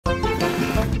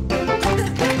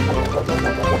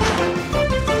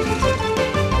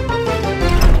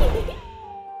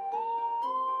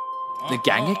The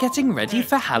gang are getting ready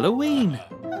for Halloween.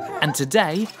 And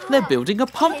today, they're building a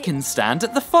pumpkin stand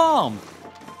at the farm.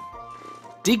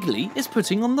 Digley is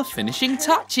putting on the finishing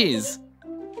touches.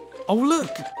 Oh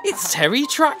look, it's Terry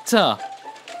Tractor.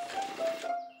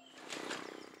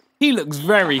 He looks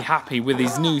very happy with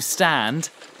his new stand.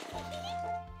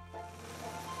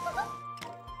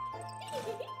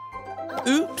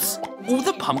 Oops, all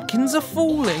the pumpkins are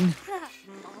falling.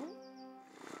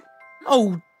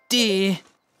 Oh dear,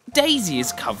 Daisy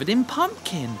is covered in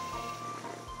pumpkin.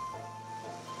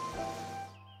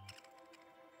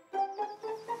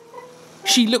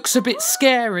 She looks a bit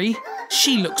scary.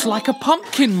 She looks like a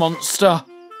pumpkin monster.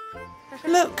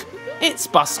 Look, it's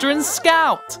Buster and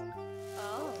Scout.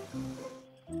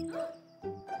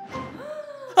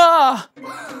 Ah!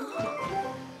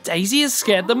 Daisy has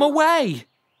scared them away.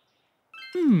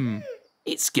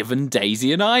 It's given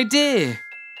Daisy an idea.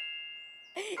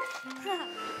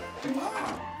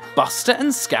 Buster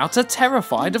and Scout are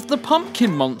terrified of the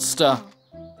pumpkin monster.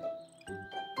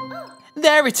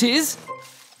 There it is.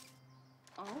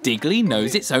 Digley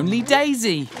knows it's only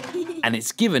Daisy, and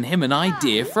it's given him an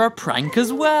idea for a prank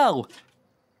as well.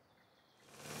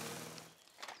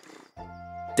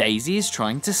 Daisy is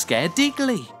trying to scare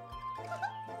Digley.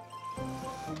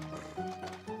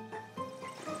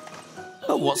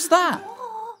 But what's that?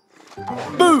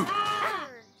 Boo!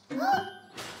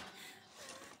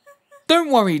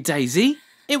 Don't worry, Daisy.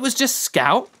 It was just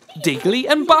Scout, Digley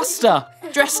and Buster,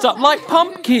 dressed up like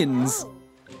pumpkins.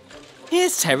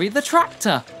 Here's Terry the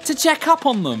Tractor to check up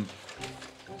on them.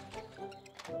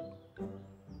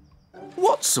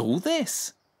 What's all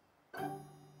this?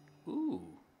 Ooh.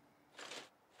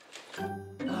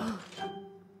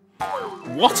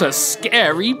 What a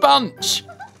scary bunch!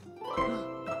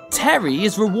 Terry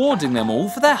is rewarding them all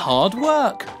for their hard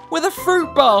work with a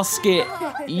fruit basket.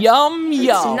 Yum,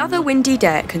 yum. It's another windy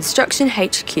day at Construction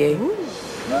HQ.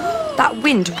 That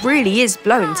wind really is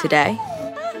blowing today.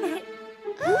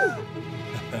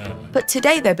 But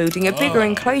today they're building a bigger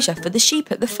enclosure for the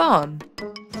sheep at the farm.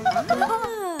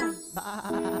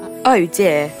 Oh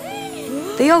dear.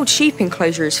 The old sheep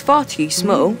enclosure is far too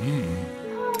small.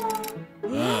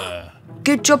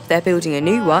 Good job they're building a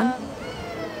new one.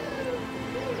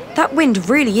 That wind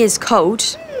really is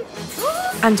cold.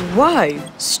 And whoa,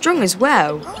 strong as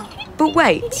well. But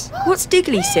wait, what's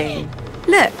Digley seeing?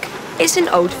 Look, it's an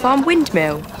old farm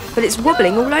windmill, but it's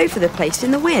wobbling all over the place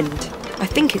in the wind. I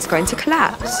think it's going to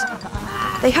collapse.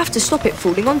 They have to stop it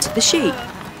falling onto the sheep.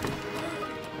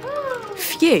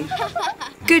 Phew.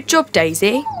 Good job,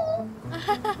 Daisy.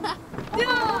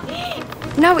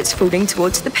 Now it's falling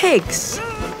towards the pigs.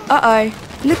 Uh-oh,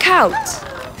 look out.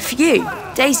 Phew,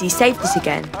 Daisy saved it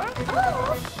again.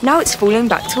 Now it's falling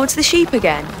back towards the sheep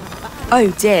again.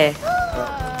 Oh dear.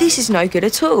 This is no good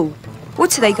at all.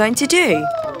 What are they going to do?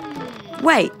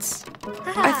 Wait,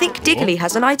 I think Digley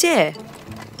has an idea.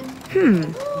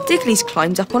 Digley's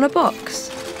climbed up on a box.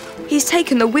 He's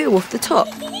taken the wheel off the top.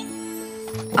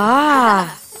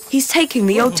 Ah, he's taking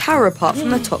the old tower apart from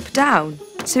the top down,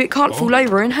 so it can't fall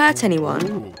over and hurt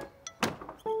anyone.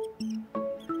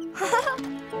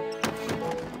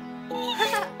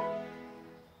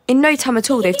 In no time at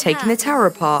all, they've taken the tower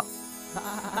apart.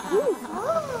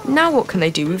 Now what can they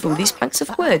do with all these planks of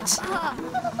wood?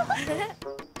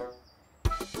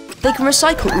 They can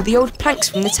recycle all the old planks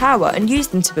from the tower and use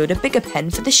them to build a bigger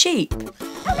pen for the sheep.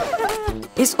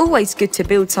 It's always good to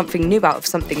build something new out of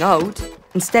something old,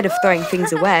 instead of throwing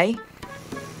things away.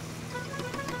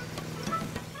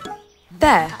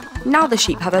 There, now the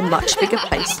sheep have a much bigger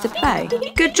place to play.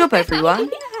 Good job, everyone.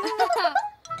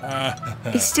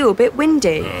 It's still a bit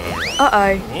windy.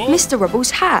 Uh-oh, Mr. Rubble's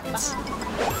hat.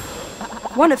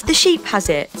 One of the sheep has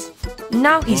it.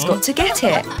 Now he's got to get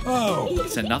it.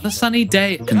 It's another sunny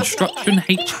day at Construction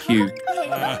HQ.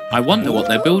 I wonder what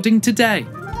they're building today.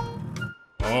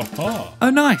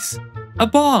 Oh, nice. A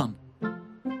barn.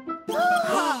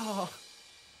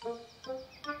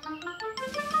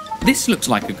 This looks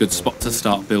like a good spot to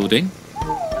start building.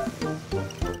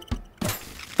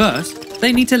 First,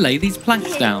 they need to lay these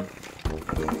planks down.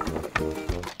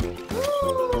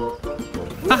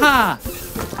 Haha!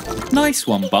 Nice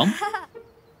one, Bum.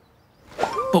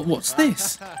 But what's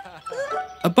this?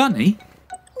 A bunny?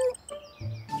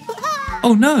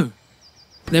 Oh no!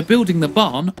 They're building the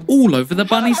barn all over the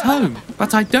bunny's home,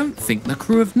 but I don't think the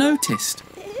crew have noticed.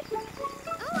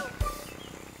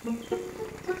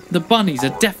 The bunnies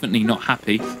are definitely not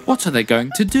happy. What are they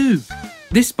going to do?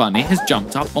 This bunny has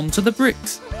jumped up onto the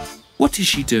bricks. What is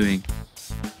she doing?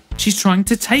 She's trying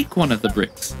to take one of the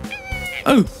bricks.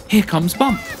 Oh, here comes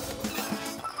Bump.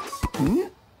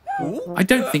 I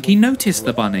don't think he noticed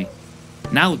the bunny.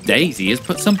 Now Daisy has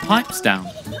put some pipes down.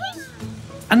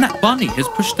 And that bunny has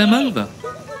pushed them over.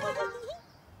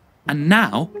 And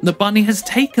now the bunny has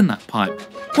taken that pipe.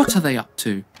 What are they up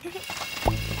to?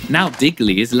 Now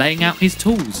Digley is laying out his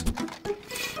tools.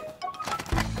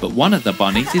 But one of the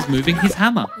bunnies is moving his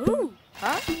hammer.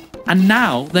 And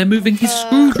now they're moving his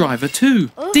screwdriver too.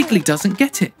 Digley doesn't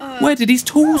get it. Where did his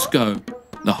tools go?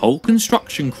 The whole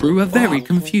construction crew are very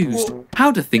confused. How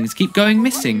do things keep going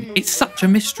missing? It's such a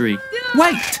mystery.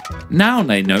 Wait! Now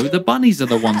they know the bunnies are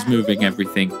the ones moving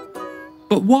everything.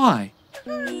 But why?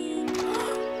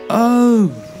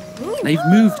 Oh! They've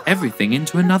moved everything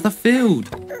into another field.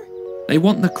 They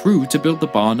want the crew to build the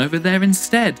barn over there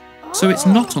instead, so it's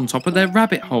not on top of their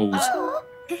rabbit holes.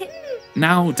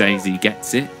 Now Daisy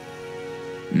gets it.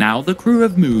 Now the crew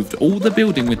have moved all the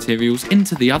building materials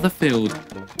into the other field,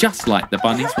 just like the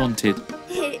bunnies wanted.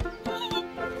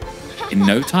 In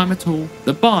no time at all,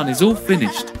 the barn is all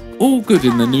finished, all good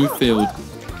in the new field.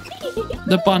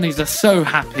 The bunnies are so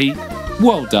happy.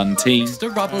 Well done, team.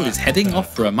 Mr. Rubble is heading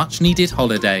off for a much-needed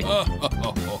holiday.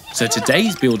 So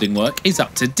today's building work is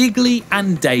up to Digley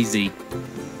and Daisy.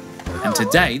 And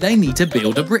today they need to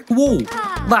build a brick wall.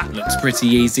 That looks pretty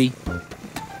easy.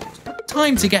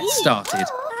 Time to get started.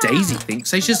 Daisy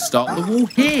thinks they should start the wall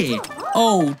here.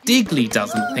 Oh, Digley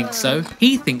doesn't think so.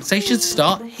 He thinks they should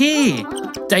start here.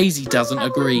 Daisy doesn't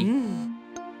agree.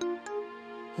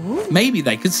 Maybe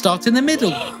they could start in the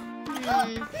middle.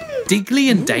 Digley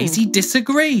and Daisy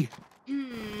disagree.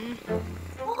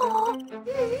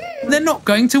 They're not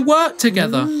going to work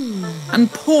together. And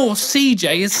poor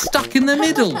CJ is stuck in the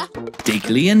middle.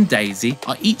 Digley and Daisy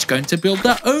are each going to build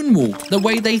their own wall the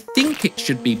way they think it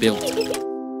should be built.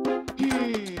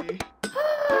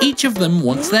 Each of them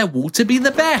wants their wall to be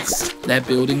the best. They're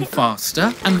building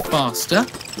faster and faster.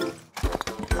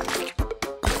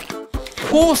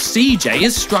 Poor CJ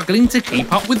is struggling to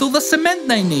keep up with all the cement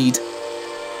they need.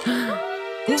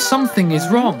 Something is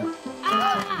wrong.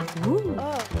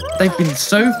 They've been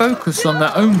so focused on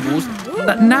their own walls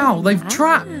that now they've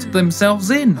trapped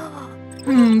themselves in.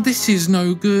 This is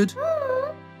no good.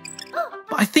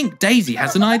 But I think Daisy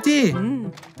has an idea.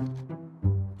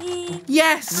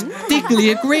 Yes,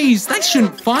 Digley agrees. They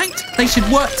shouldn't fight. They should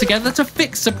work together to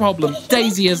fix the problem.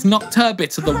 Daisy has knocked her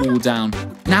bit of the wall down.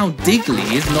 Now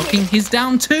Digley is knocking his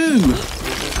down too.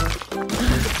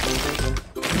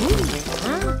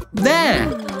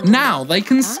 There. Now they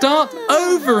can start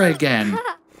over again.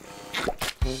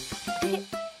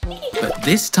 But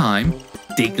this time,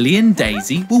 Digley and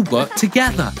Daisy will work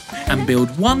together and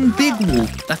build one big wall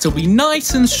that'll be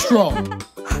nice and strong.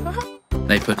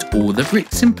 They put all the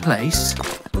bricks in place.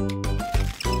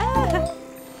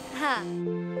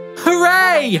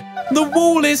 Hooray! The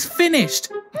wall is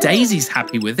finished. Daisy's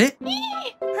happy with it.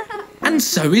 And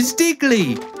so is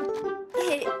Digley.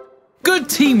 Good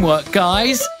teamwork,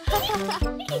 guys.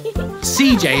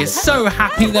 CJ is so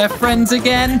happy they're friends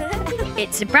again.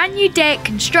 It's a brand new day at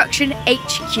Construction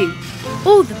HQ.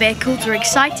 All the vehicles are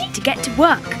excited to get to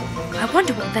work. I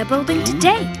wonder what they're building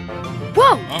today.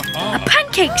 Whoa! A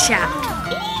pancake shack!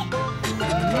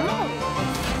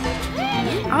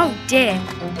 Oh dear.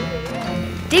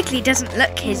 Digley doesn't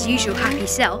look his usual happy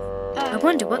self. I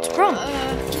wonder what's wrong.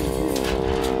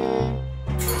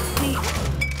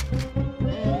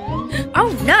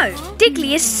 Oh no!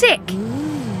 Digley is sick!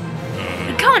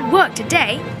 He can't work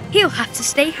today. He'll have to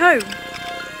stay home.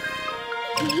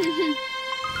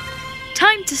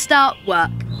 Time to start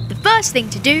work. The first thing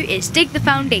to do is dig the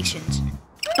foundations.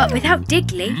 But without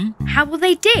Digley, how will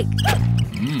they dig?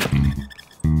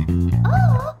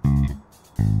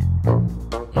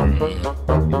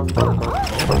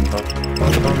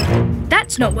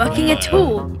 That's not working at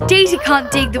all. Daisy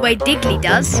can't dig the way Digley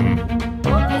does.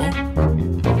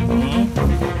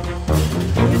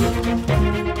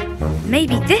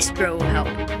 Maybe this drill will help.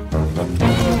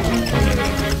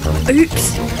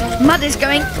 Oops! Mud is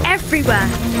going everywhere,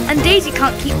 and Daisy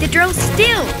can't keep the drill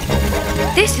still.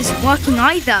 This isn't working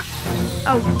either.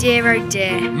 Oh dear, oh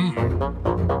dear.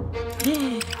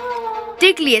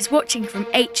 Digley is watching from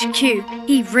HQ.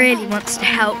 He really wants to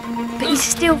help, but he's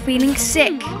still feeling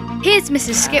sick. Here's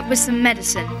Mrs. Skip with some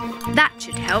medicine. That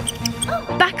should help.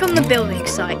 Back on the building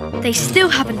site, they still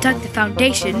haven't dug the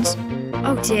foundations.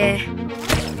 Oh dear.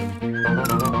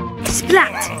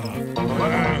 Splat!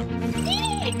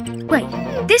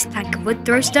 Wait, this plank of wood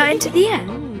throws dirt into the air,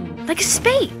 like a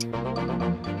spade.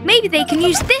 Maybe they can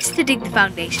use this to dig the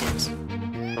foundations.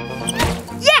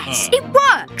 Yes, it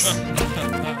works!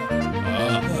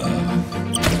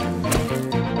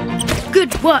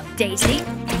 Good work, Daisy.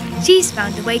 She's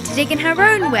found a way to dig in her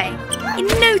own way, in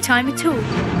no time at all.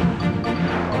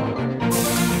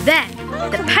 There,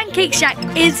 The pancake shack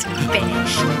is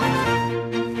finished.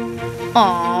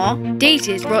 Aww,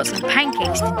 Daisy has brought some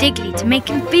pancakes to Digley to make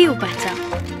him feel better.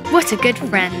 What a good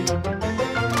friend.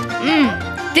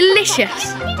 Mmm,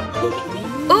 delicious.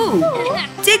 Ooh,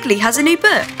 Digley has a new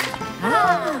book.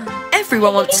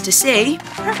 Everyone wants to see.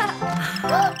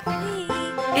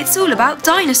 It's all about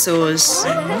dinosaurs.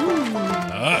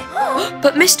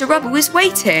 But Mr. Rubble is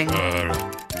waiting.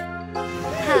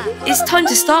 It's time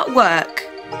to start work.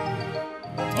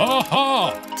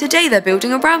 Today they're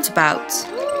building a roundabout.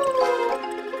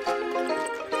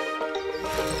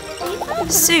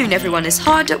 Soon everyone is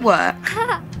hard at work.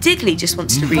 Digley just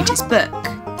wants to read his book.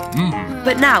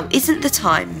 But now isn't the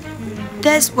time.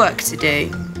 There's work to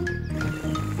do.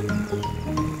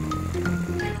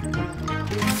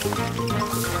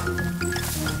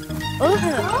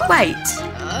 Wait,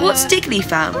 what's Digley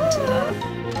found?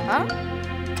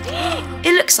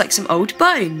 It looks like some old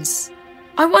bones.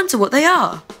 I wonder what they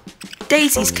are.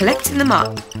 Daisy's collecting them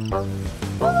up.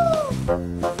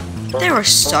 There are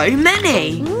so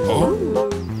many.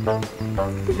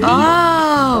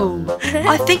 Oh,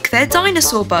 I think they're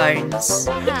dinosaur bones.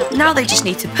 Now they just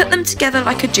need to put them together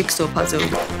like a jigsaw puzzle.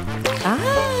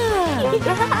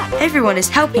 Everyone is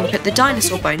helping put the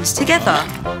dinosaur bones together.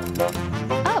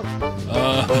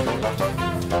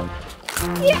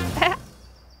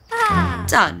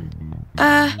 Done.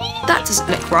 That doesn't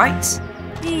look right.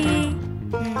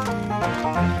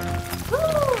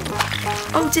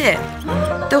 Oh dear,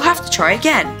 they'll have to try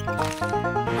again.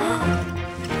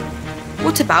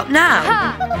 What about now?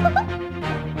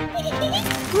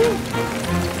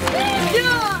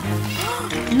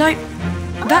 Nope,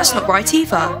 that's not right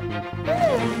either.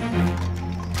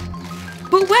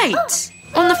 But wait,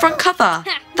 on the front cover,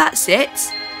 that's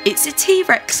it. It's a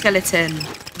T-Rex skeleton.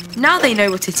 Now they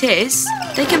know what it is,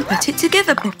 they can put it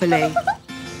together properly.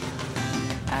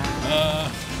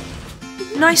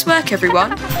 Nice work,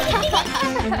 everyone.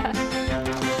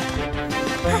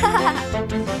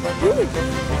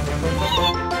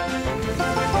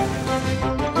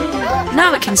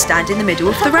 Now it can stand in the middle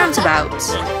of the roundabout.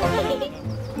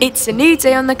 It's a new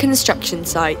day on the construction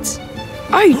site.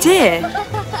 Oh dear,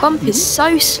 Bump is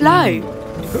so slow.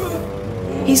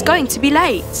 He's going to be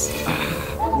late.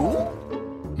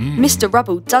 Mr.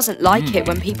 Rubble doesn't like it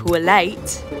when people are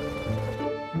late.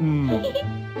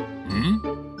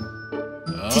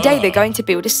 Today they're going to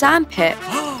build a sand pit.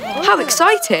 How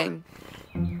exciting!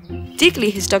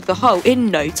 Digley has dug the hole in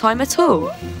no time at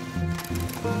all.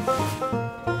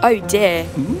 Oh dear,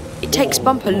 it takes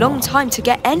Bump a long time to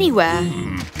get anywhere.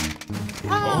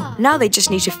 Now they just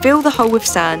need to fill the hole with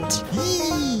sand.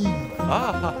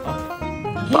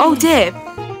 But oh dear,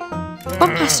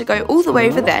 Bump has to go all the way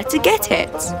over there to get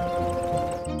it.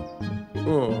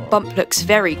 Bump looks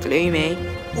very gloomy.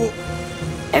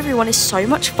 Everyone is so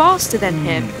much faster than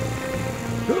him.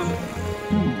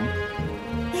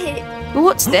 But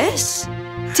what's this?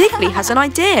 Digley has an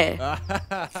idea.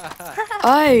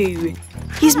 Oh,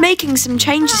 he's making some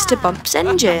changes to Bump's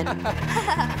engine.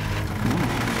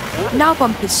 Now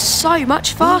Bump is so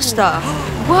much faster.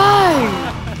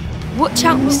 Whoa! Watch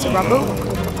out, Mr. Rubble.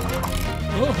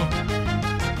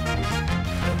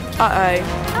 Uh-oh,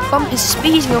 Bump is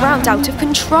speeding around out of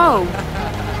control.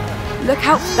 Look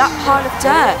out for that pile of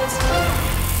dirt.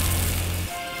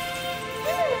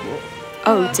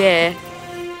 Oh dear.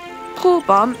 Poor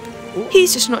Bump.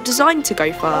 He's just not designed to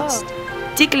go fast.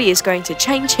 Digley is going to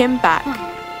change him back.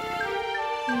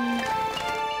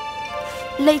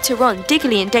 Later on,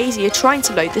 Digley and Daisy are trying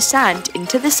to load the sand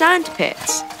into the sand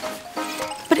pits.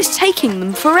 But it's taking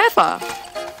them forever.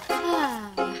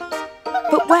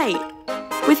 But wait,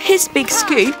 with his big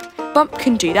scoop, Bump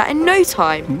can do that in no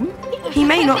time. He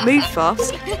may not move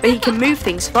fast, but he can move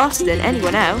things faster than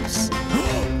anyone else.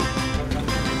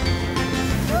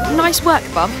 Nice work,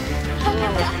 Bump.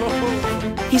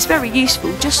 He's very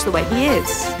useful just the way he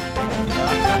is.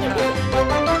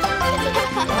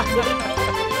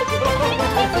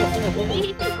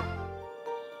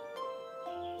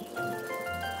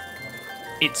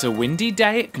 It's a windy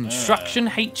day at Construction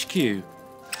HQ.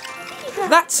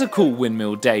 That's a cool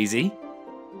windmill, Daisy.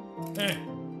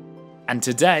 And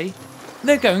today,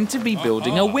 they're going to be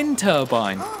building a wind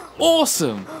turbine.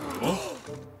 Awesome!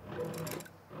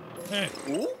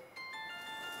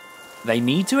 They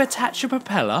need to attach a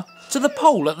propeller to the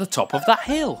pole at the top of that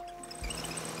hill.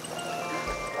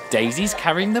 Daisy's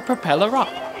carrying the propeller up,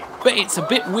 but it's a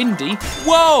bit windy.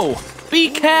 Whoa! Be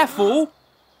careful!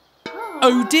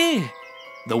 Oh dear!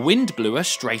 The wind blew her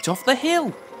straight off the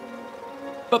hill.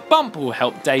 But Bump will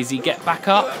help Daisy get back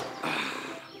up.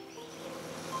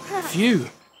 Phew,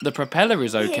 the propeller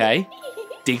is okay.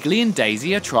 Digley and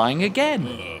Dazey are trying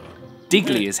again.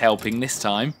 Digley is helping this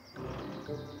time.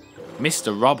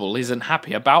 Mr. Rubble isn't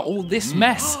happy about all this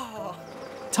mess.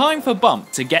 Time for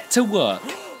Bump to get to work.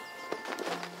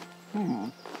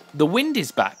 The wind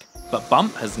is back, but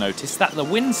Bump has noticed that the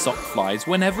windsock flies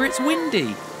whenever it's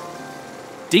windy.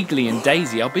 Digley and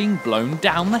Dazey are being blown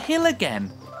down the hill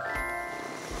again.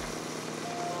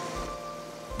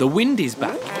 The wind is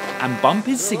back, and Bump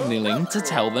is signalling to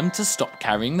tell them to stop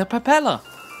carrying the propeller.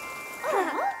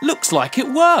 Looks like it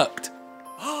worked.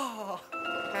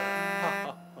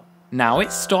 Now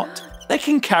it's stopped, they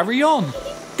can carry on.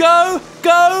 Go,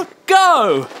 go,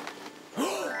 go!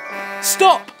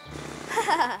 Stop!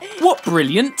 What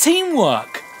brilliant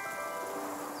teamwork!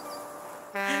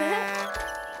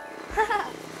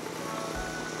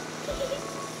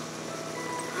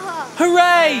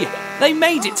 Hooray! They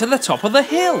made it to the top of the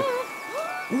hill.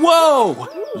 Whoa!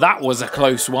 That was a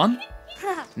close one.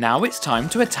 Now it's time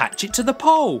to attach it to the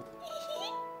pole.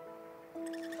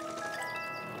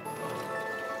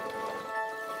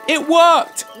 It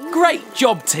worked! Great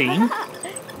job, team!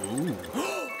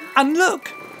 And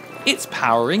look! It's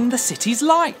powering the city's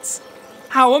lights.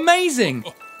 How amazing!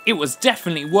 It was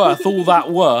definitely worth all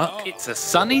that work. It's a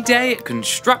sunny day at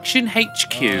Construction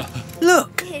HQ.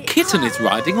 Look! Kitten is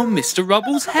riding on Mr.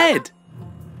 Rubble's head.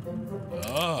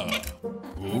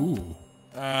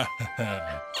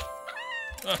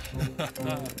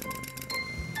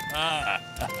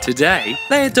 Today,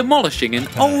 they are demolishing an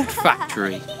old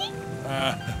factory.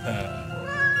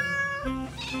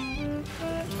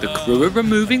 The crew are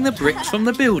removing the bricks from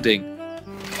the building,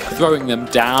 throwing them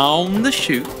down the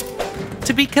chute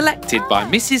to be collected by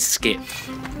Mrs. Skip.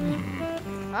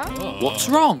 What's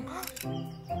wrong?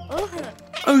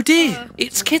 Oh dear,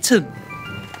 it's Kitten.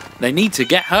 They need to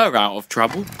get her out of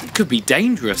trouble. It could be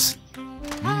dangerous.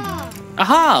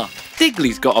 Aha!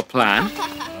 Digley's got a plan.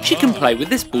 She can play with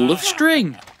this ball of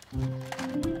string.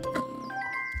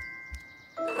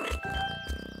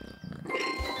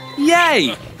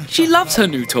 Yay! She loves her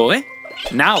new toy.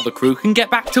 Now the crew can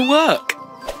get back to work.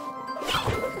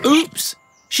 Oops!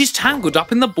 She's tangled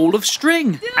up in the ball of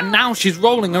string, and now she's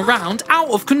rolling around out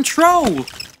of control.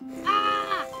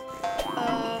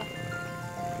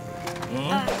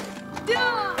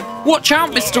 Watch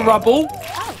out, Mr. Rubble!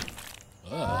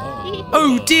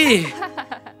 Oh dear!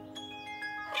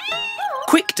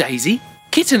 Quick, Dazey!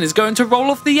 Kitten is going to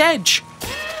roll off the edge.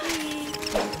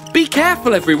 Be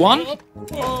careful, everyone!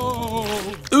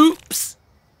 Oops!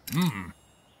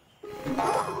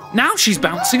 Now she's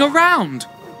bouncing around.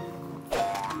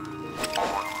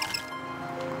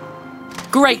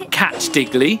 Great catch,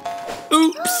 Digley.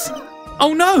 Oops!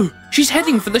 Oh no! She's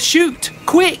heading for the chute.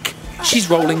 Quick! She's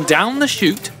rolling down the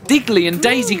chute. Digley and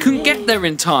Dazey couldn't get there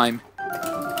in time.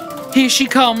 Here she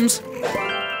comes.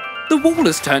 The wall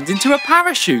has turned into a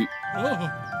parachute.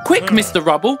 Quick, Mr.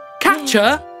 Rubble, catch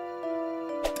her.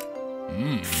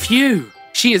 Phew,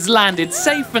 she has landed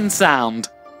safe and sound.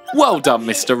 Well done,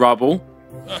 Mr. Rubble.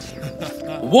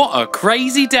 What a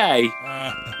crazy day.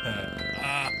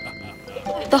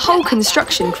 The whole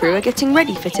construction crew are getting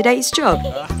ready for today's job.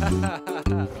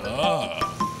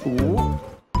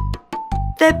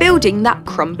 They're building that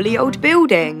crumbly old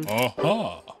building.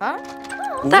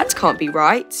 That can't be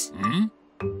right.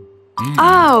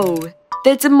 Oh,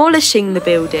 they're demolishing the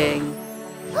building.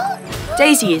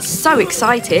 Dazey is so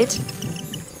excited.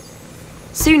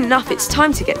 Soon enough, it's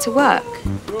time to get to work.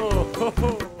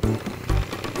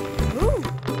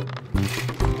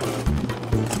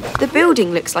 The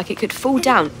building looks like it could fall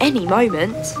down any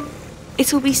moment.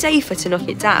 It'll be safer to knock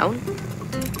it down.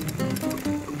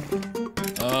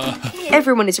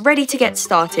 Everyone is ready to get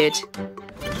started.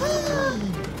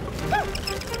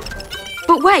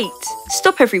 But wait!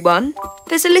 Stop, everyone!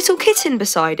 There's a little kitten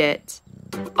beside it.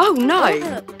 Oh no!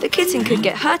 The kitten could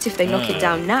get hurt if they knock it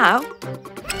down now.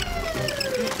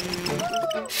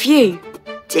 Phew!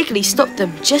 Digley stopped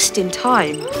them just in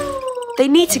time. They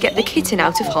need to get the kitten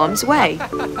out of harm's way.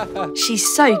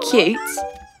 She's so cute.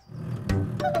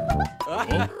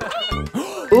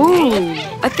 Ooh!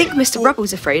 I think Mr.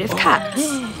 Rubble's afraid of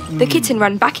cats. The kitten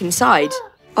ran back inside.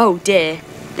 Oh dear!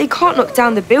 They can't knock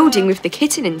down the building with the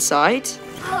kitten inside.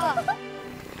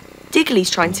 Digley's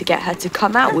trying to get her to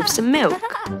come out with some milk.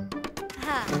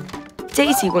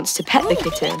 Dazey wants to pet the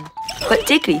kitten, but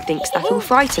Digley thinks that will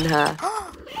frighten her.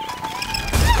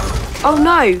 Oh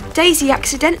no! Dazey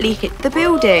accidentally hit the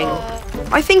building.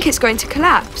 I think it's going to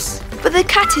collapse, but the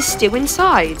cat is still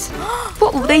inside.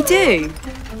 What will they do?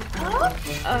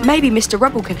 Maybe Mr.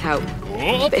 Rubble can help,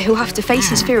 but he'll have to face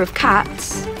his fear of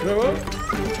cats.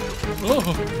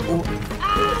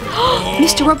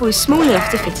 Mr. Rubble is small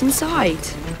enough to fit inside.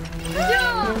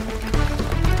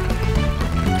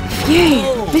 Phew!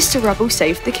 Mr. Rubble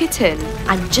saved the kitten,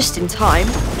 and just in time.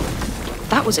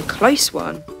 That was a close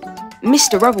one.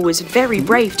 Mr. Rubble was very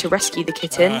brave to rescue the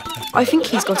kitten. I think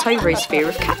he's got over his fear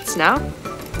of cats now.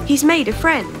 He's made a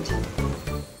friend.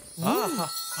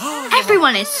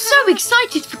 Everyone is so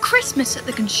excited for Christmas at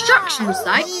the construction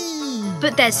site,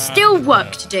 but there's still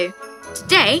work to do.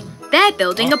 Today, they're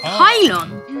building a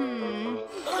pylon.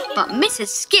 But Mrs.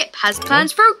 Skip has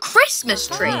plans for a Christmas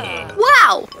tree.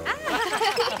 Wow!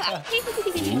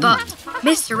 But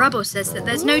Mr. Rubble says that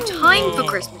there's no time for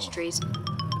Christmas trees.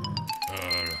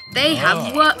 They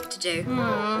have work to do.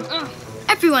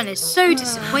 Everyone is so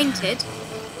disappointed.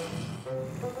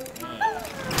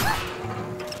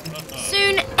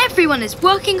 Soon, everyone is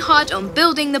working hard on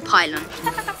building the pylon.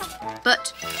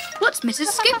 But what's Mrs.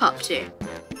 Skip up to?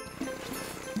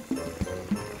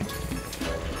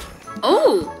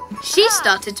 Oh, she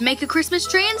started to make a Christmas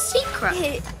tree in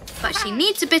secret. But she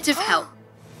needs a bit of help.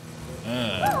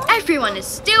 Everyone is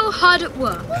still hard at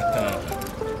work.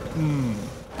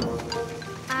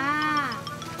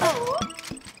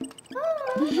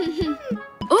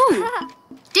 Oh,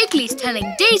 Digley's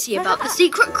telling Daisy about the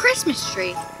secret Christmas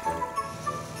tree.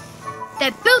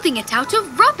 They're building it out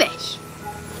of rubbish.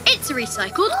 It's a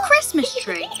recycled Christmas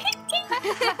tree.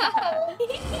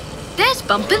 There's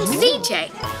Bump and CJ.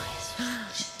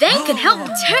 They can help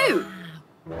too.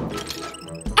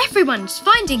 Everyone's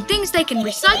finding things they can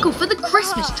recycle for the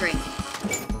Christmas tree.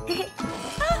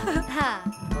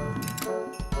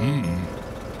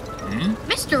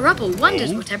 Mr. Rubble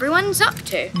wonders what everyone's up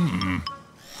to.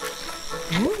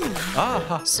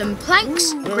 Some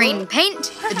planks, green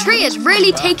paint. The tree is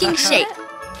really taking shape.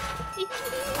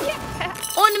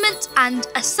 Ornament and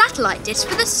a satellite dish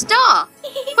for the star.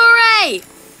 Hooray!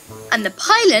 And the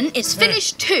pylon is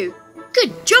finished too.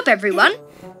 Good job, everyone.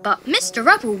 But Mr.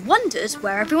 Rubble wonders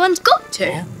where everyone's got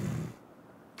to.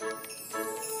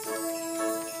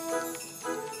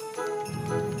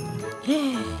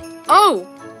 Oh,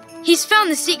 he's found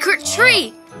the secret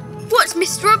tree. What's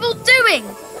Mr. Rubble doing?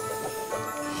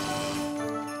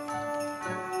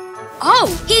 Oh,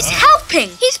 he's helping.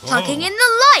 He's plugging in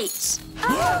the lights.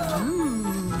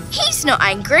 He's not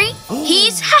angry.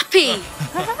 He's happy.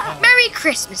 Merry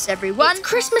Christmas, everyone. It's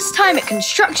Christmas time at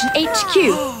Construction HQ,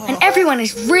 and everyone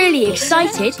is really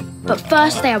excited. But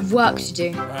first they have work to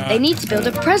do. They need to build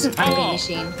a present wrapping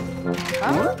machine.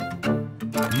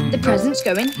 The presents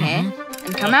go in here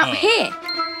and come out here.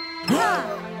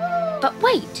 But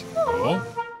wait.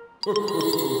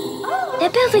 They're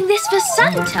building this for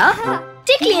Santa?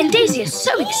 Digley and Dazey are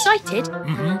so excited,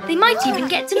 they might even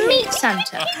get to meet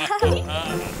Santa.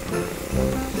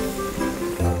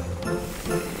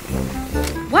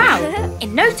 Wow,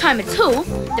 in no time at all,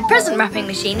 the present wrapping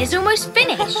machine is almost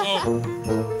finished.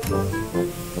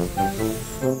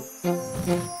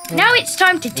 Now it's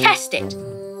time to test it.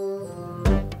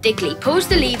 Digley pulls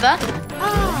the lever.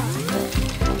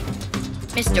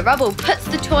 Mr. Rubble puts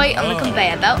the toy on the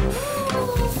conveyor belt.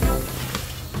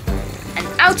 And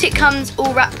out it comes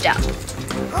all wrapped up.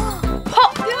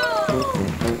 Pop!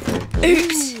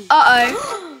 Oops!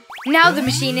 Uh-oh. Now the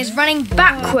machine is running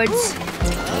backwards.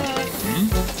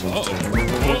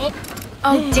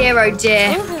 Oh dear, oh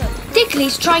dear.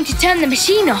 Digley's trying to turn the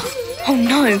machine off. Oh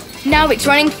no, now it's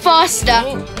running faster.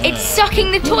 It's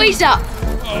sucking the toys up.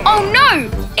 Oh no,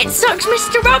 it sucks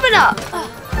Mr. Rubble up.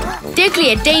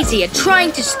 Digley and Dazey are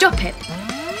trying to stop it,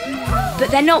 but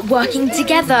they're not working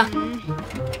together.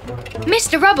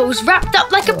 Mr. Rubble's wrapped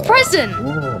up like a present.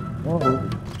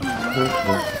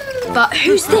 But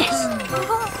who's this?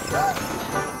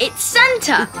 It's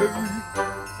Santa.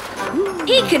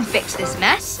 He can fix this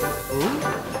mess.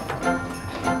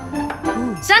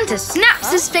 Santa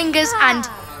snaps his fingers and...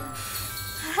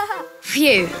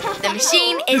 Phew, the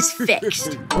machine is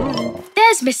fixed.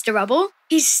 There's Mr. Rubble.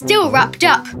 He's still wrapped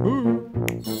up.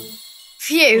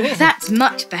 Phew, that's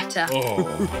much better.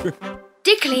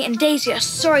 Digley and Dazey are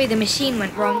sorry the machine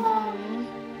went wrong.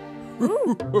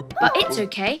 But it's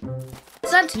okay.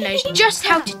 Santa knows just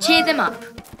how to cheer them up.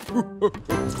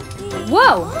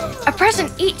 Whoa! A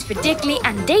present each for Digley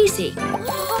and Dazey.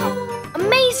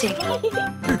 Amazing!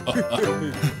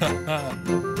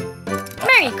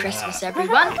 Merry Christmas,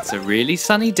 everyone. It's a really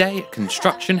sunny day at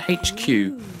Construction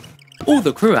HQ. All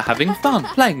the crew are having fun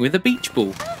playing with a beach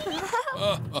ball.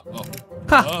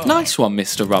 Ha! Nice one,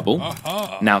 Mr. Rubble.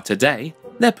 Now today,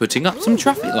 they're putting up some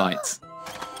traffic lights.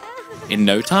 In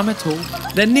no time at all,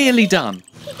 they're nearly done.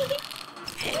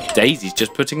 Daisy's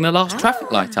just putting the last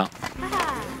traffic light up.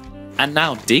 And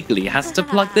now Digley has to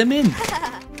plug them in.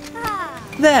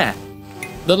 There!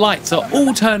 The lights are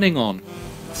all turning on.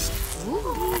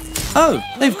 Oh,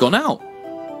 they've gone out.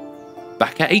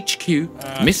 Back at HQ,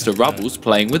 Mr. Rubble's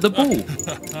playing with the ball.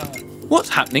 What's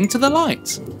happening to the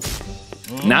lights?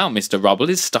 Now Mr. Rubble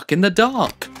is stuck in the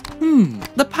dark.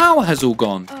 The power has all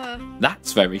gone.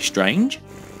 That's very strange.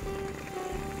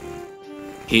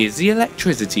 Here's the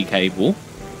electricity cable.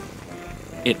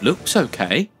 It looks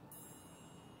okay.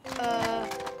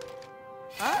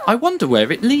 I wonder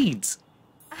where it leads.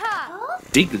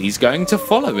 Digley's going to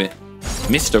follow it.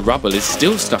 Mr. Rubble is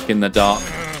still stuck in the dark.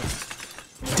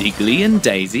 Digley and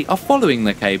Dazey are following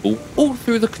the cable all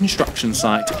through the construction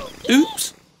site.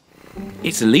 Oops!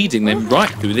 It's leading them right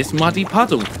through this muddy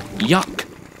puddle. Yuck!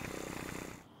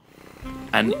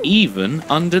 And even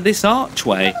under this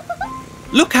archway.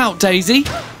 Look out, Dazey!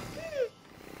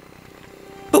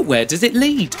 But where does it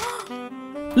lead?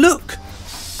 Look!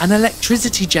 An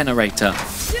electricity generator.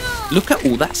 Look at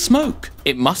all that smoke.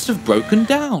 It must have broken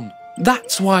down.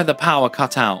 That's why the power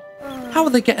cut out. How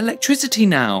will they get electricity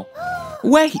now?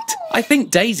 Wait, I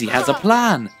think Dazey has a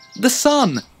plan. The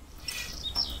sun.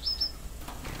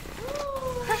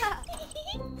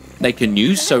 They can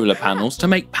use solar panels to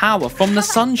make power from the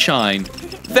sunshine.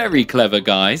 Very clever,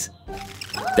 guys.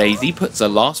 Dazey puts the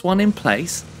last one in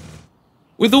place.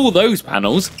 With all those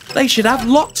panels, they should have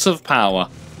lots of power.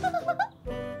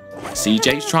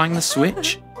 CJ's trying the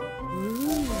switch.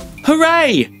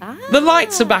 Hooray! The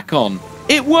lights are back on.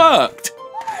 It worked.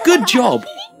 Good job.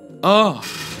 Oh,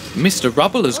 Mr.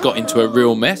 Rubble has got into a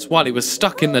real mess while he was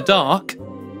stuck in the dark.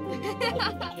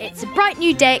 It's a bright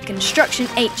new day at Construction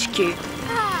HQ.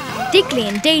 Digley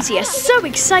and Dazey are so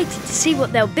excited to see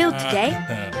what they'll build today.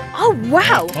 Oh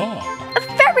wow! A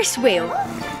Ferris wheel!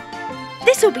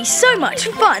 This will be so much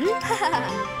fun!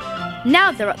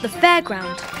 Now they're at the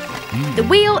fairground. The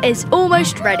wheel is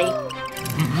almost ready.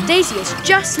 Dazey is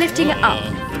just lifting it up.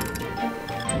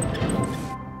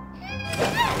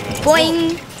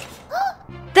 Boing!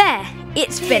 There,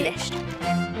 it's finished.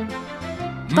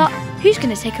 But who's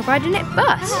going to take a ride in it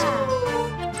first?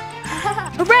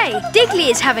 Hooray! Digley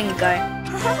is having a go.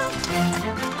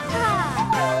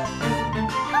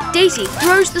 Dazey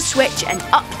throws the switch and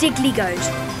up Digley goes.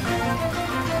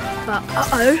 But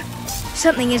uh-oh,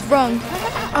 something is wrong.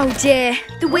 Oh dear,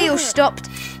 the wheel stopped.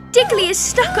 Digley is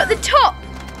stuck at the top.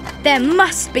 There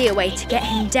must be a way to get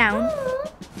him down.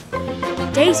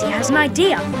 Dazey has an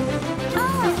idea.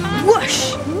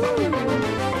 Whoosh!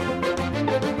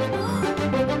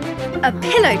 A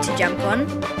pillow to jump on?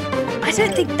 I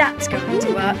don't think that's going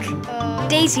to work.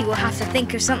 Dazey will have to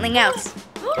think of something else.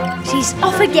 She's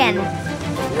off again.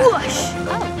 Whoosh!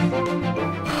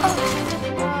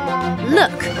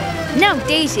 Look, now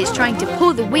Dazey is trying to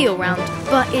pull the wheel round,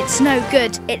 but it's no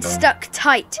good. It's stuck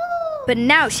tight. But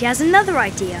now she has another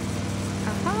idea.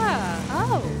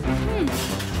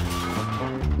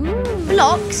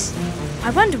 Blocks? I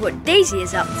wonder what Dazey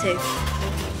is up to.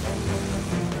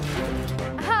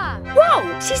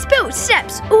 Whoa! She's built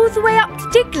steps all the way up to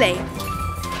Digley.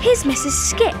 Here's Mrs.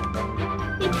 Skip.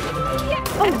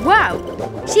 Oh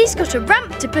wow! She's got a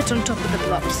ramp to put on top of the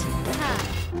blocks.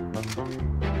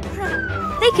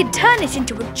 They could turn it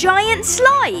into a giant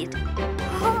slide.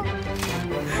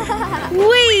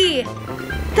 Whee!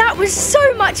 That was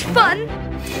so much fun!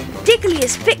 Digley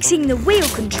is fixing the wheel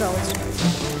controls.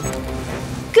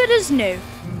 Good as new.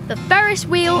 The Ferris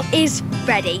wheel is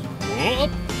ready.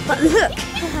 But look,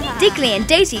 Digley and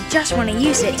Dazey just want to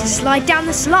use it to slide down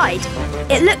the slide.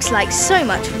 It looks like so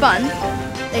much fun.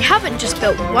 They haven't just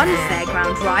built one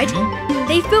fairground ride,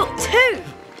 they've built two.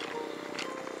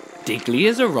 Digley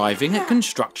is arriving at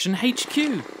Construction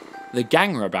HQ. The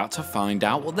gang are about to find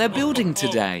out what they're building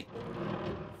today.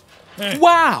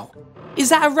 Wow! Is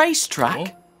that a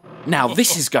racetrack? Now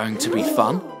this is going to be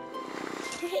fun.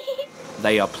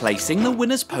 They are placing the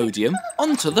winner's podium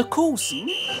onto the course.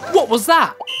 What was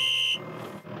that?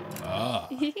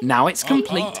 Now it's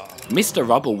complete. Mr.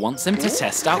 Rubble wants them to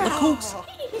test out the course.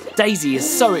 Dazey is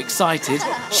so excited.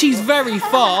 She's very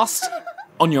fast.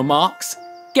 On your marks,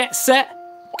 get set,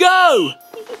 go!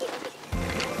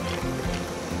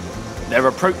 They're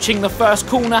approaching the first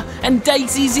corner and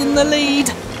Dazey's in the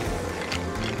lead.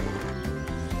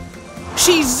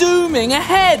 She's zooming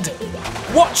ahead.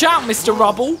 Watch out, Mr.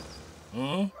 Rubble.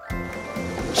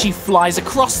 She flies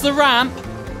across the ramp.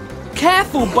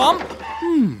 Careful, bump.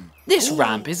 This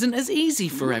ramp isn't as easy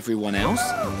for everyone else.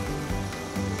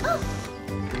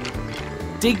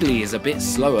 Digley is a bit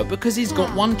slower because he's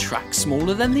got one track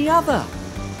smaller than the other.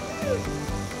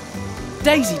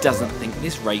 Dazey doesn't think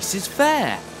this race is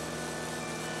fair.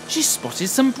 She spotted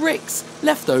some bricks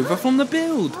left over from the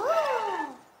build.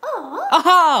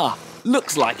 Aha!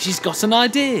 Looks like she's got an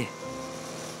idea.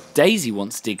 Dazey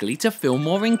wants Digley to feel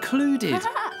more included.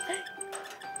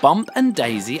 Bump and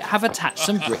Daisy have attached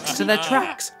some bricks to their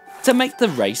tracks to make the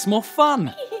race more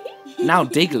fun. Now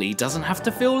Digley doesn't have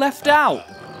to feel left out.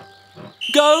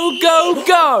 Go, go,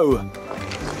 go!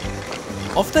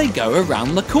 Off they go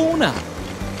around the corner.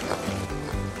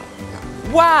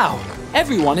 Wow!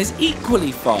 Everyone is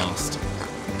equally fast.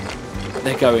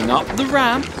 They're going up the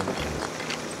ramp.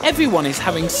 Everyone is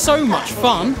having so much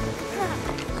fun.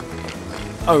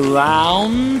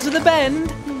 Around the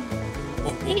bend.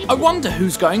 I wonder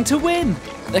who's going to win.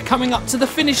 They're coming up to the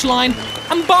finish line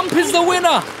and Bump is the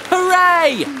winner!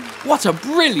 Hooray! What a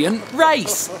brilliant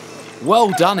race!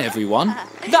 Well done, everyone.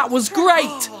 That was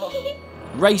great!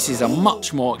 Races are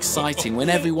much more exciting when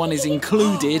everyone is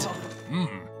included.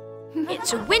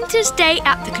 It's a winter's day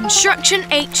at the construction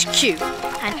HQ,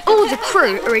 and all the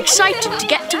crew are excited to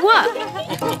get to work.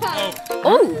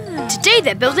 Oh, today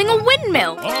they're building a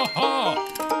windmill.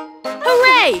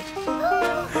 Hooray!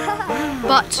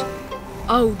 But,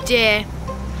 oh dear,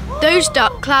 those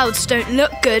dark clouds don't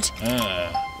look good.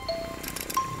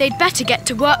 They'd better get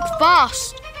to work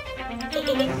fast.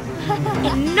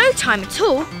 In no time at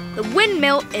all, the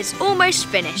windmill is almost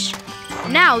finished.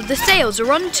 Now the sails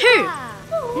are on too.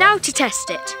 Now to test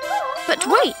it. But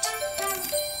wait,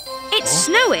 it's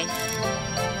snowing.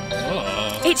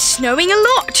 It's snowing a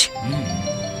lot.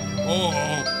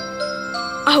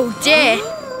 Oh dear.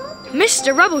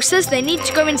 Mr. Rubble says they need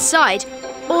to go inside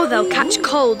or they'll catch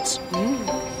colds.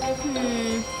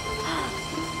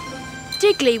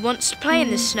 Digley wants to play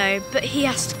in the snow, but he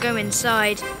has to go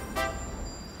inside.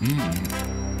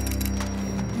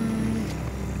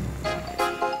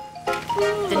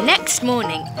 The next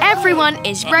morning, everyone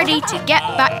is ready to get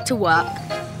back to work.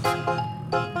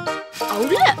 Oh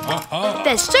look,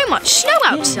 there's so much snow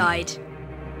outside.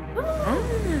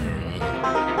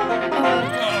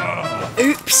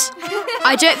 Oops,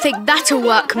 I don't think that'll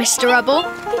work, Mr. Rubble.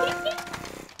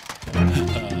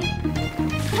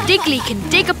 Digley can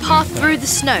dig a path through the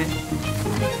snow.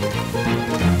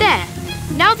 There,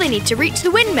 now they need to reach the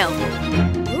windmill.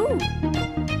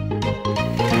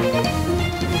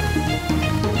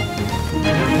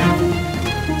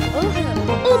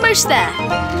 Almost there.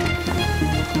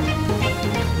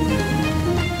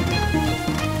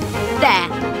 There,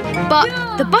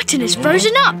 but the button is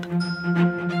frozen up.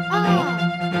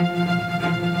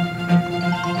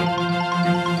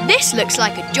 This looks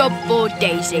like a job for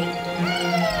Daisy.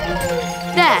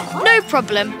 There, no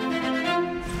problem.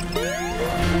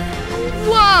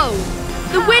 Whoa!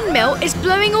 The windmill is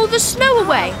blowing all the snow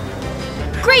away.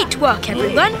 Great work,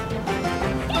 everyone.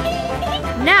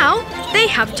 Now they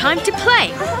have time to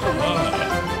play.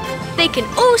 They can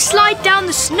all slide down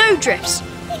the snowdrifts.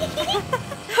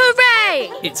 Hooray!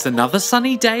 It's another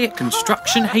sunny day at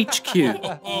Construction HQ.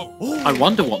 I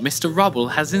wonder what Mr. Rubble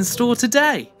has in store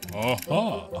today.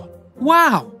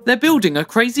 Wow, they're building a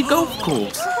crazy golf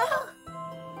course.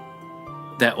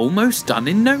 They're almost done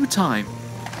in no time.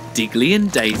 Digley and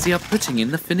Daisy are putting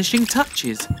in the finishing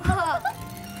touches.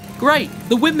 Great,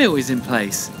 the windmill is in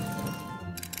place.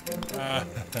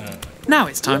 Now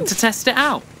it's time to test it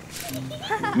out.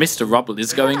 Mr. Rubble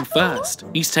is going first.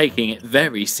 He's taking it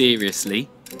very seriously.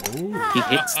 He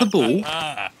hits the ball.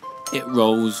 It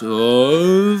rolls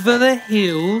over the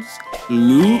hills,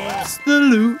 loops the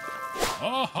loop,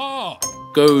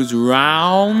 goes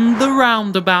round the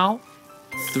roundabout,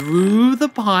 through the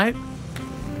pipe,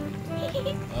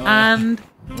 and...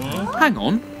 hang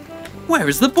on, where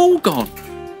has the ball gone?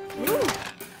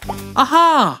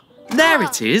 Aha! There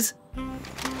it is.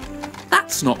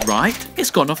 That's not right.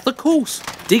 It's gone off the course.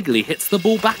 Digley hits the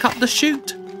ball back up the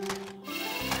chute.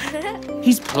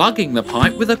 He's plugging the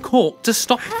pipe with a cork to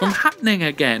stop it from happening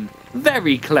again.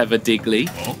 Very clever, Digley.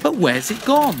 But where's it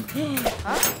gone?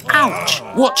 Ouch!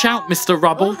 Watch out, Mr.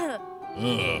 Rubble.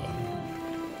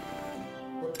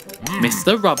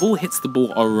 Mr. Rubble hits the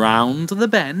ball around the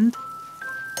bend.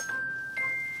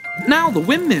 Now the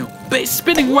windmill, but it's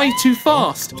spinning way too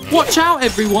fast. Watch out,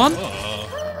 everyone.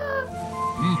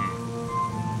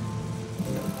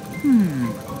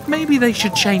 Maybe they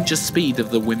should change the speed of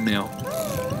the windmill.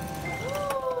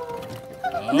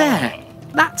 There,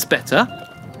 that's better.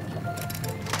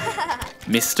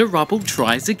 Mr. Rubble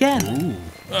tries again.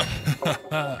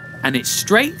 And it's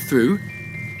straight through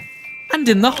and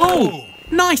in the hole.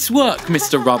 Nice work,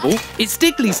 Mr. Rubble. It's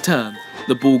Digley's turn.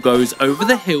 The ball goes over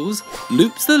the hills,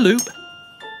 loops the loop,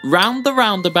 round the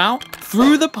roundabout,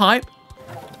 through the pipe,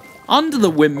 under the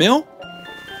windmill.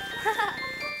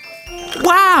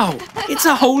 Wow! It's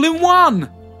a hole-in-one!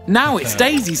 Now it's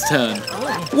Daisy's turn.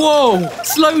 Whoa!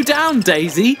 Slow down,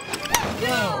 Daisy.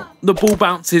 The ball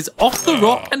bounces off the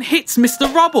rock and hits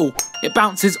Mr. Rubble. It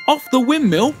bounces off the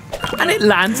windmill and it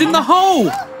lands in the hole.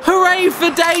 Hooray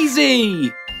for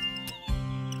Daisy!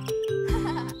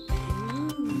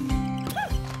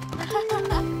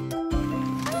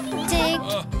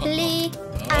 Digley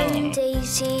and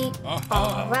Dazey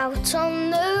are out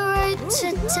on the road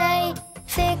today,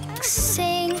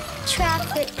 fixing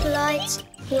traffic lights,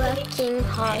 working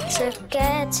hard to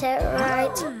get it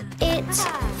right. It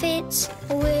fits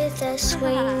with a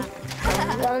swing.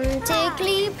 Come on,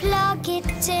 Digley, plug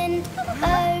it in.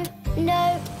 Oh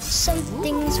no,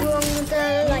 something's wrong.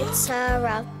 The lights are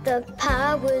out, the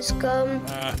power's gone.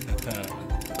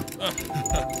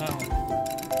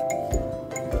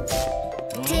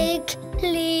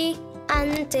 Digley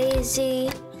and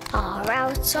Dazey are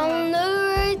out on the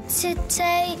road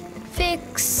today,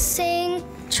 fixing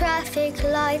traffic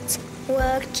lights,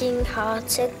 working hard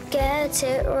to get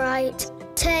it right.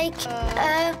 Take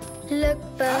a look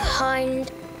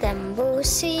behind, then we'll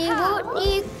see what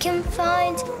you can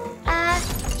find. Ah,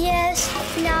 yes,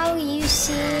 now you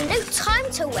see. No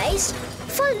time to waste.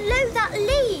 Follow that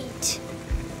lead.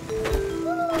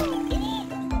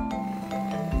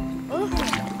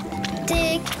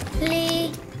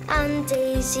 Digley and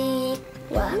Dazey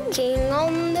working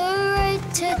on the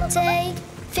road today,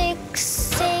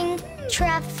 fixing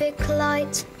traffic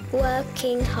lights,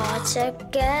 working hard to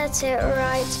get it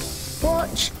right.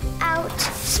 Watch out,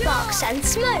 sparks and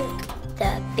smoke.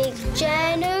 The big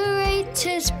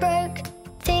generator's broke.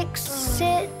 Fix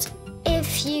it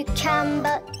if you can,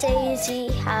 but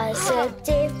Dazey has a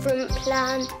different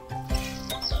plan.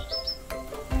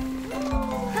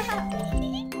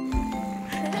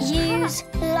 Use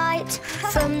light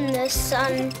from the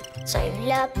sun.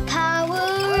 Solar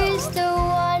power is the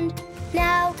one.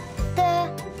 Now the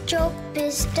job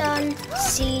is done.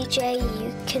 CJ,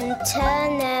 you can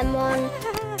turn them on.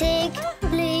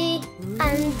 Digley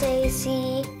and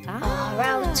Dazey are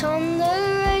out on the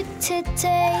road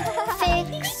today,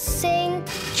 fixing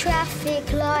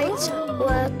traffic lights,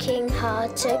 working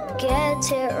hard to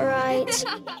get it right.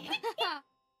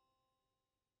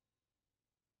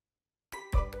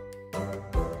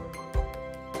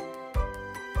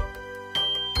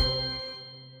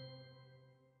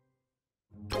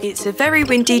 It's a very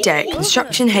windy day at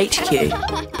Construction HQ.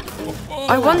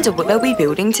 I wonder what they'll be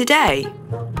building today.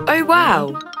 Oh wow,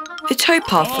 a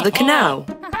towpath for the canal.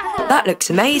 That looks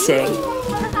amazing.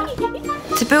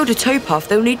 To build a towpath,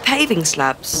 they'll need paving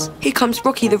slabs. Here comes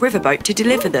Rocky the riverboat to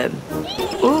deliver them.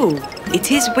 Ooh,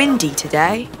 it is windy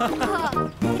today.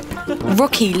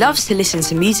 Rocky loves to listen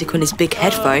to music on his big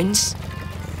headphones.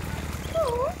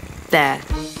 There,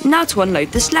 now to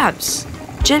unload the slabs.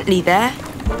 Gently there.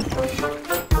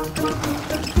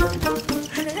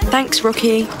 Thanks,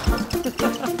 Rocky.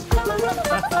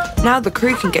 Now the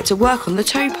crew can get to work on the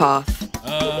towpath.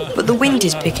 But the wind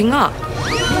is picking up.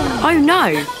 Oh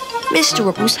no! Mr.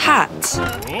 Rubble's hat.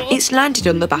 It's landed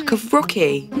on the back of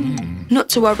Rocky. Not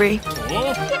to worry.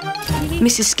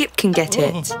 Mrs. Skip can get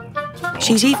it.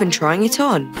 She's even trying it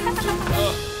on.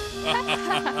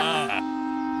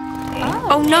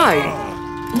 Oh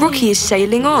no! Rocky is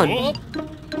sailing on.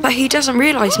 But he doesn't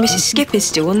realise Mrs. Skip is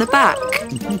still on the back.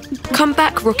 Come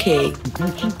back, Rocky.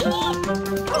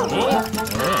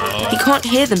 He can't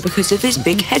hear them because of his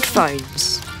big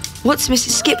headphones. What's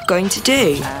Mrs. Skip going to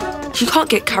do? She can't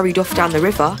get carried off down the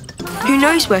river. Who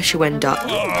knows where she'll end up?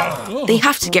 They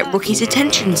have to get Rocky's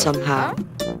attention somehow.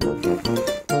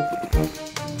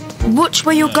 Watch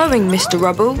where you're going, Mr.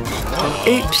 Rubble.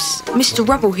 Oops, Mr.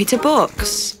 Rubble hit a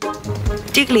box.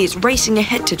 Digley is racing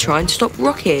ahead to try and stop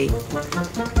Rocky.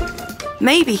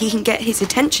 Maybe he can get his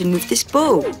attention with this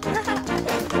ball.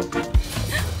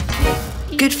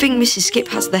 Good thing Mrs. Skip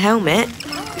has the helmet.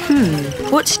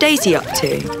 What's Daisy up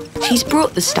to? She's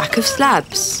brought the stack of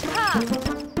slabs.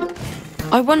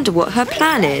 I wonder what her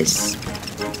plan is.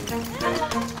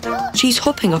 She's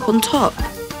hopping up on top.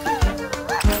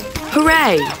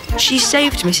 Hooray! She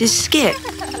saved Mrs. Skip.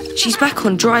 She's back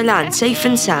on dry land, safe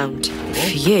and sound.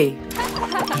 Phew.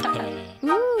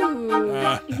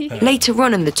 Later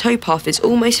on, and the towpath is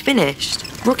almost finished.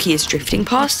 Rocky is drifting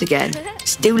past again,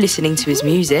 still listening to his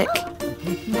music.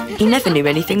 He never knew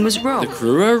anything was wrong. The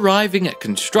crew are arriving at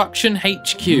Construction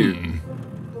HQ.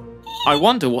 I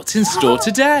wonder what's in store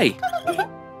today.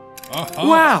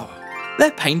 Wow,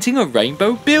 they're painting a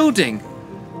rainbow building.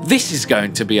 This is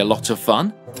going to be a lot of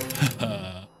fun.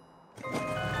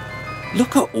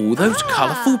 Look at all those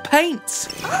colourful paints.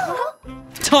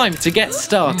 Time to get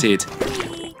started.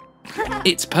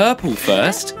 It's purple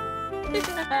first.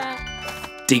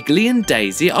 Digley and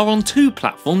Dazey are on two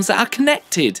platforms that are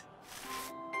connected.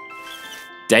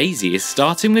 Daisy is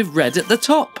starting with red at the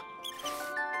top.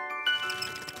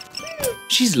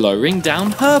 She's lowering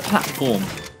down her platform.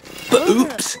 But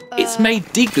oops, it's made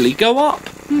Digley go up.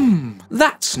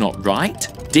 That's not right.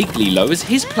 Digley lowers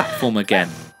his platform again,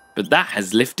 but that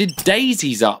has lifted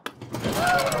Daisy's up.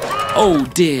 Oh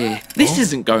dear, this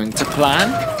isn't going to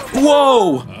plan.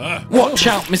 Whoa! Watch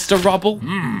out, Mr. Rubble.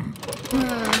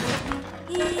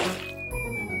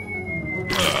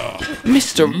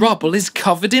 Mr. Rubble is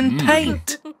covered in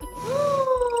paint.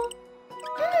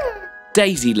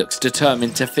 Daisy looks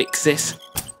determined to fix this.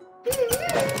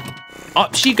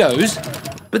 Up she goes,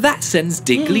 but that sends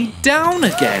Digley down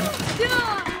again.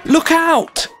 Look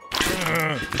out!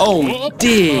 Oh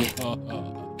dear.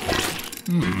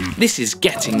 This is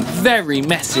getting very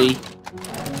messy.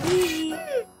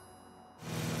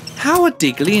 How are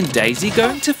Digley and Daisy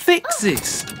going to fix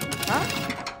this?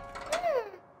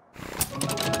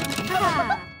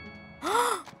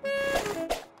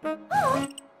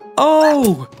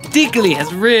 Oh, Digley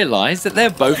has realised that they're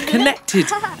both connected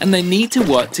and they need to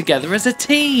work together as a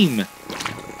team.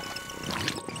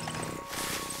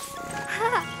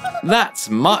 That's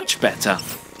much better.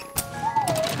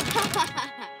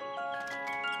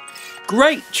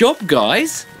 Great job,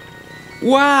 guys.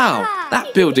 Wow,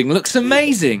 that building looks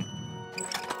amazing.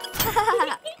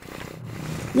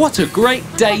 What a great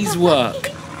day's work.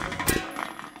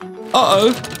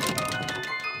 Uh-oh.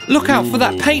 Look out for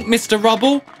that paint, Mr.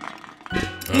 Rubble.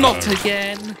 Not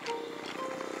again.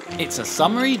 It's a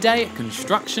summery day at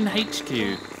Construction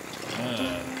HQ.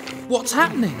 What's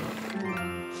happening?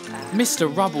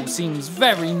 Mr. Rubble seems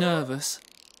very nervous.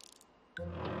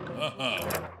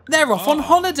 They're off on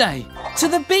holiday to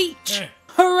the beach.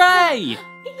 Hooray!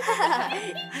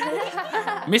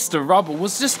 Mr. Rubble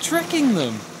was just tricking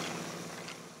them.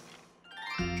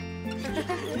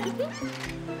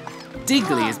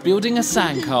 Digley is building a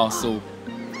sandcastle.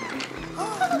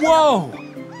 Whoa!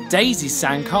 Daisy's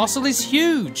sandcastle is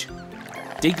huge.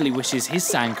 Digley wishes his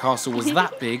sandcastle was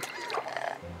that big.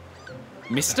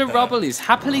 Mr. Rubble is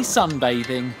happily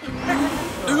sunbathing.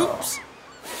 Oops!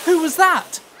 Who was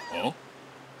that?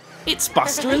 It's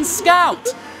Buster and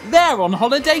Scout. They're on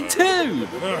holiday too.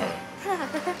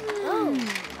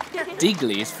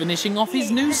 Digley is finishing off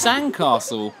his new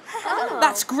sandcastle.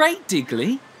 That's great,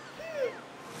 Digley.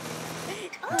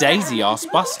 Daisy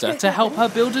asked Buster to help her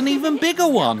build an even bigger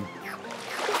one.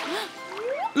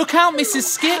 Look out, Mrs.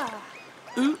 Skip.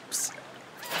 Oops.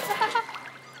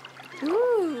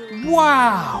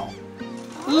 Wow.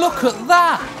 Look at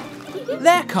that.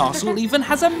 Their castle even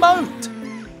has a moat.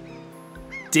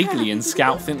 Digley and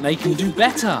Scout think they can do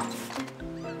better.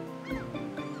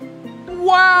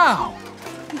 Wow.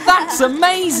 That's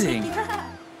amazing.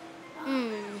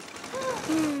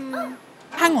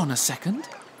 Hang on a second.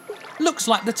 Looks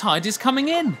like the tide is coming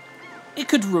in. It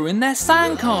could ruin their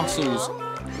sandcastles.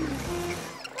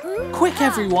 Quick,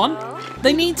 everyone.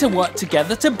 They need to work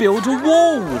together to build a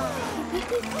wall.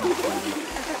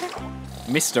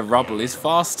 Mr. Rubble is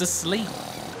fast asleep.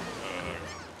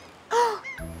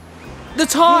 The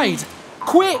tide!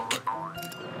 Quick!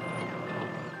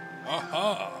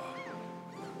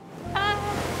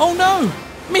 Oh no!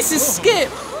 Mrs. Skip!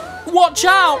 Watch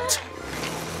out!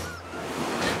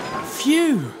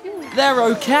 Phew! They're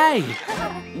okay.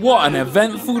 What an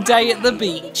eventful day at the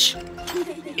beach.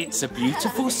 It's a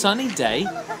beautiful sunny day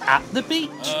at the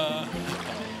beach.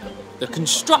 The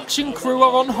construction crew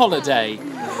are on holiday.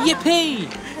 Yippee!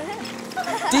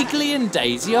 Digley and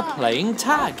Daisy are playing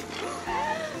tag.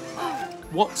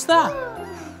 What's that?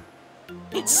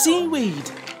 It's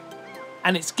seaweed.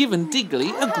 And it's given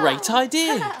Digley a great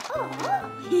idea.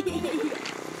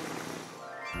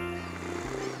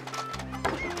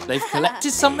 They've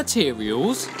collected some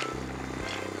materials.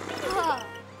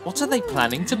 What are they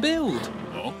planning to build?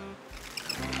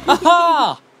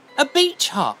 Aha! A beach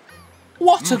hut.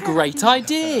 What a great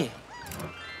idea.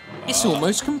 It's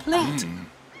almost complete.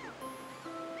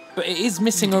 But it is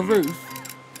missing a roof.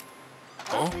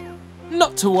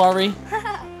 Not to worry.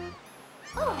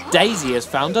 Daisy has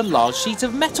found a large sheet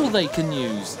of metal they can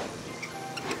use.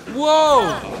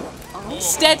 Whoa!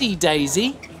 Steady,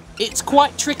 Daisy. It's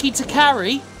quite tricky to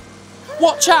carry.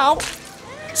 Watch out!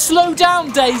 Slow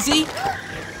down, Daisy!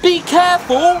 Be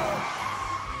careful!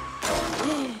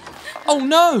 Oh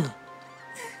no!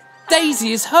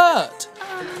 Daisy is hurt!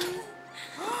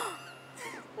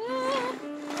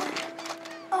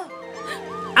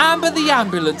 Amber the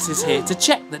ambulance is here to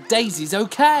check that Daisy's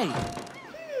okay.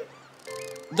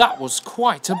 That was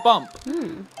quite a bump.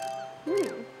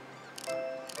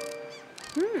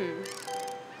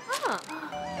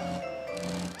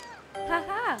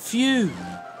 Phew,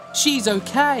 she's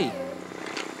okay.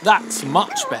 That's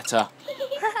much better.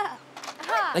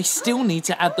 They still need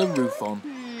to add the roof on.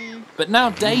 But now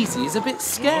Daisy is a bit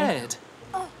scared.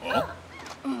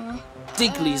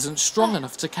 Digley isn't strong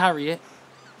enough to carry it.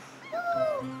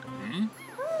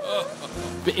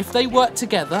 But if they work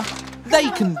together, they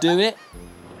can do it.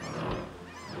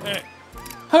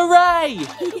 Hooray!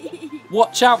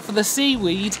 Watch out for the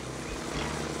seaweed.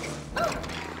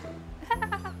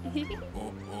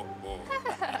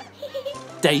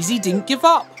 Daisy didn't give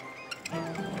up.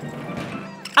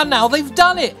 And now they've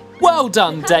done it. Well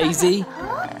done, Daisy.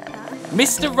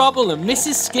 Mr. Rubble and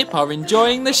Mrs. Skip are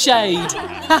enjoying the shade.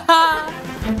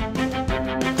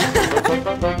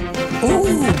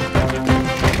 Ooh.